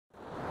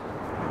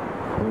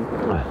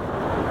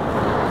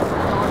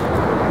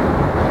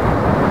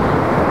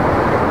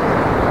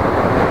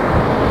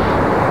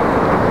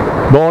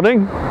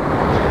Morning.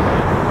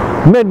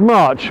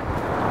 Mid-March,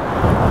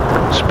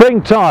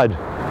 spring tide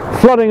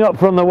flooding up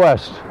from the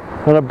west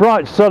and a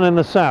bright sun in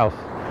the south,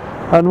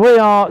 and we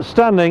are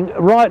standing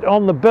right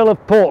on the Bill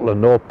of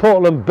Portland, or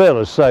Portland Bill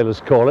as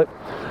sailors call it.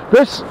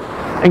 This,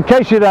 in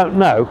case you don't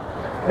know,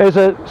 is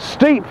a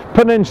steep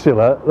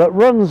peninsula that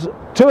runs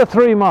 2 or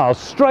 3 miles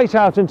straight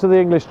out into the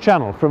English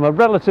Channel from a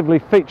relatively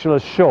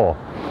featureless shore.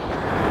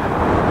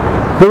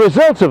 The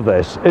result of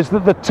this is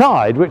that the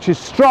tide, which is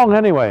strong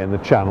anyway in the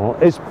channel,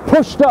 is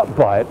pushed up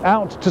by it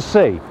out to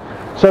sea.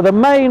 So the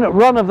main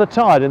run of the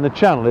tide in the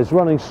channel is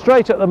running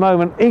straight at the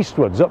moment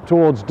eastwards up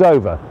towards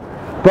Dover.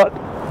 But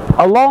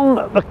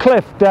along the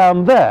cliff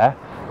down there,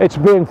 it's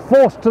being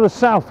forced to the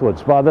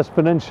southwards by this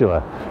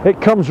peninsula.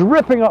 It comes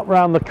ripping up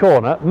round the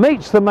corner,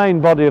 meets the main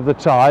body of the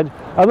tide,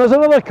 and there's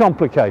another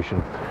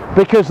complication,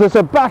 because there's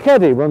a back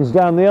eddy runs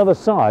down the other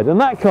side,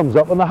 and that comes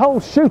up and the whole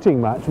shooting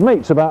match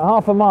meets about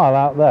half a mile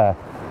out there.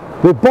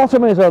 The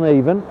bottom is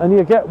uneven and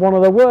you get one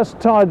of the worst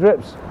tide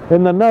rips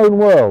in the known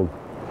world.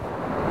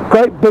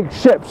 Great big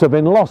ships have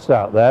been lost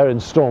out there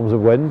in storms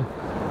of wind,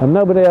 and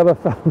nobody ever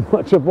found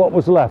much of what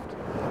was left.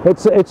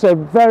 It's a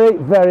very,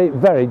 very,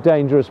 very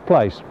dangerous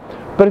place.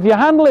 But if you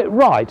handle it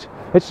right,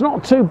 it's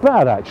not too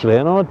bad actually,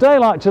 and on a day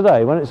like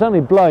today when it's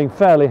only blowing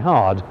fairly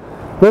hard,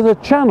 there's a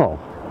channel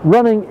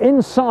running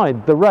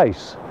inside the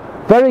race,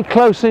 very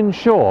close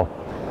inshore.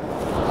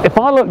 If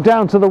I look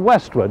down to the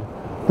westward,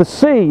 the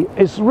sea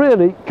is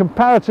really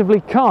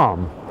comparatively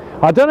calm.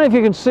 I don't know if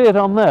you can see it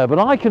on there, but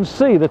I can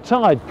see the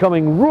tide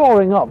coming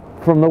roaring up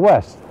from the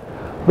west.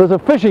 There's a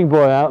fishing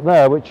buoy out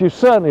there which you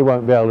certainly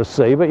won't be able to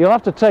see, but you'll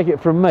have to take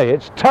it from me.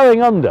 It's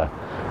towing under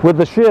with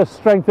the sheer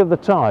strength of the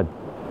tide.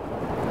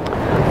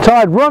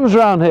 Tide runs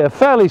around here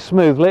fairly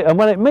smoothly, and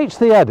when it meets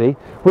the eddy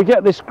we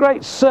get this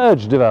great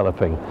surge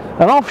developing,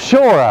 and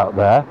offshore out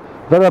there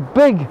are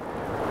big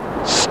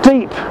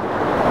steep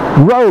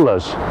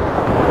rollers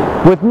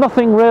with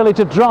nothing really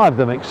to drive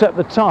them except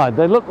the tide.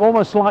 They look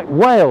almost like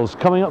whales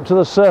coming up to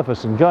the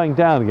surface and going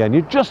down again.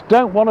 You just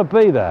don't want to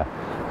be there.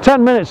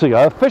 10 minutes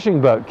ago a fishing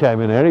boat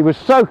came in here. He was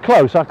so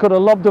close I could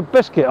have lobbed a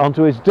biscuit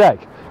onto his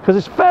deck, because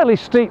it's fairly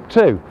steep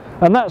too,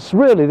 and that's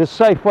really the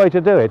safe way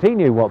to do it. He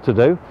knew what to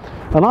do,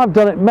 and I've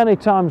done it many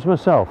times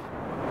myself.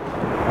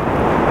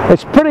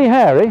 It's pretty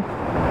hairy,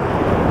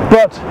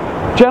 but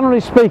generally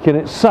speaking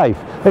it's safe.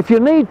 If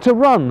you need to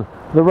run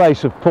the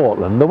race of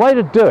Portland, the way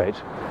to do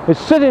it is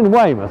sit in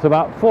Weymouth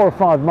about 4 or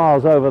 5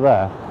 miles over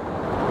there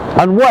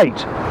and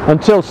wait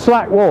until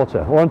slack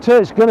water, or until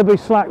it's going to be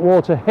slack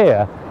water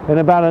here in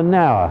about an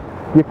hour.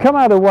 You come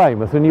out of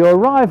Weymouth and you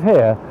arrive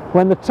here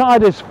when the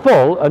tide is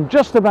full and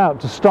just about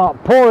to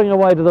start pouring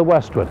away to the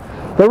westward.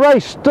 The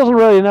race doesn't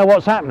really know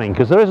what's happening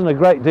because there isn't a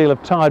great deal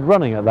of tide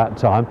running at that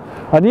time,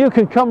 and you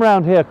can come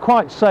round here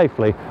quite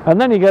safely, and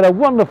then you get a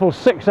wonderful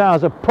 6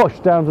 hours of push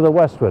down to the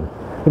westward.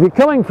 If you're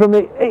coming from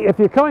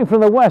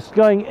the west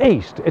going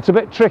east, it's a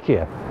bit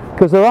trickier,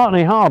 because there aren't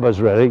any harbours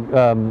really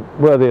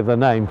worthy of the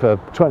name for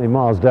 20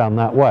 miles down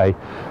that way,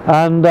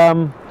 and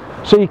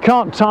so you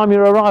can't time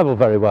your arrival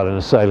very well in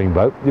a sailing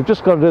boat. You've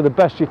just got to do the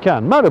best you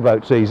can.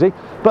 Motorboat's easy,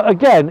 but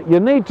again you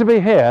need to be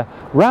here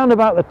round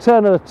about the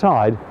turn of the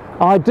tide,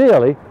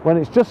 ideally when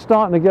it's just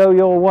starting to go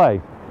your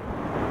way.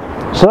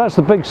 So that's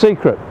the big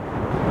secret.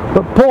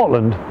 But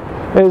Portland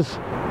is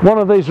one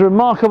of these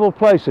remarkable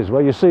places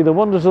where you see the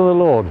wonders of the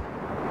Lord,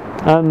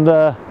 and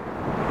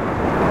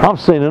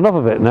I've seen enough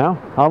of it now.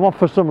 I'm off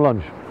for some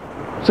lunch.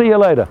 See you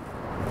later.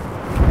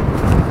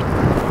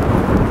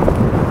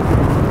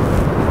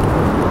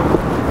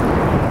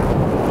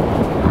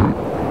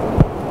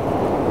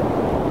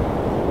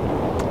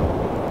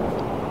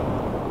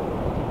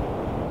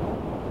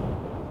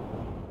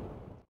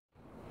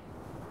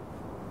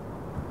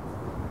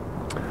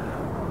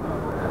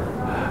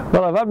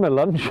 Well, I've had my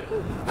lunch.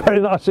 Very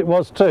nice it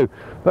was too.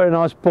 Very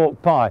nice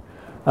pork pie.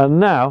 And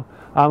now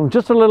I'm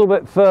just a little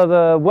bit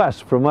further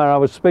west from where I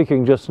was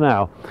speaking just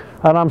now,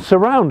 and I'm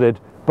surrounded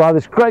by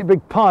this great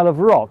big pile of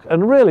rock,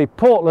 and really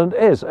Portland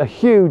is a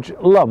huge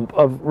lump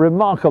of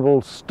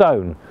remarkable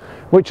stone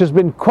which has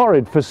been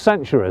quarried for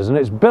centuries, and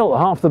it's built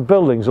half the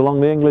buildings along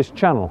the English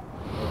Channel.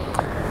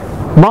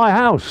 My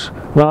house,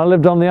 when I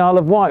lived on the Isle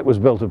of Wight, was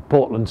built of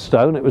Portland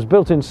stone. It was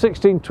built in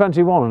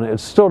 1621 and it had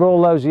stood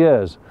all those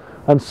years,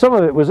 and some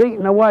of it was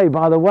eaten away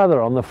by the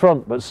weather on the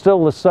front, but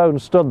still the stone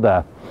stood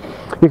there.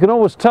 You can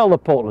always tell the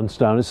Portland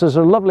stone. It's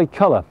a lovely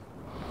colour.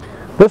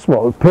 This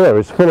one up here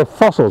is full of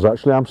fossils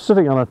actually. I'm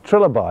sitting on a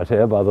trilobite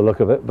here by the look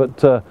of it,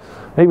 but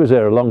he was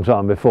here a long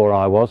time before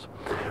I was.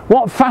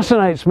 What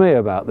fascinates me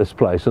about this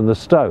place and the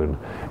stone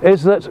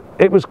is that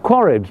it was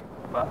quarried,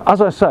 as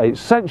I say,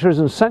 centuries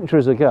and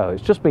centuries ago.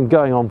 It's just been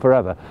going on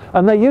forever,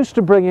 and they used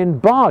to bring in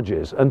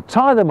barges and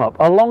tie them up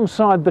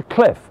alongside the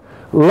cliff,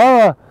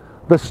 lower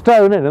the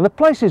stone in, and the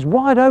place is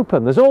wide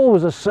open. There's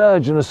always a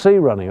surge and a sea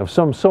running of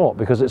some sort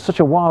because it's such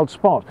a wild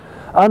spot.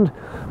 And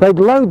they'd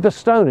load the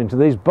stone into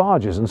these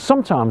barges, and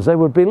sometimes they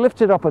would be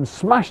lifted up and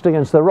smashed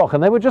against the rock,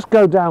 and they would just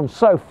go down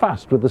so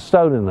fast with the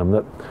stone in them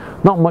that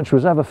not much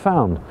was ever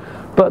found.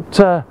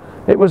 But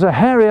it was a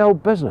hairy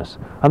old business,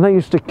 and they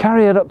used to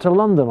carry it up to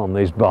London on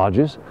these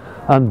barges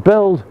and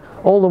build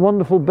all the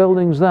wonderful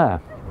buildings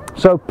there.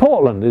 So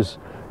Portland is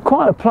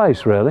quite a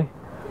place, really,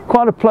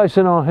 quite a place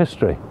in our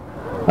history,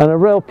 and a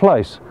real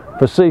place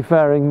for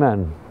seafaring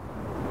men.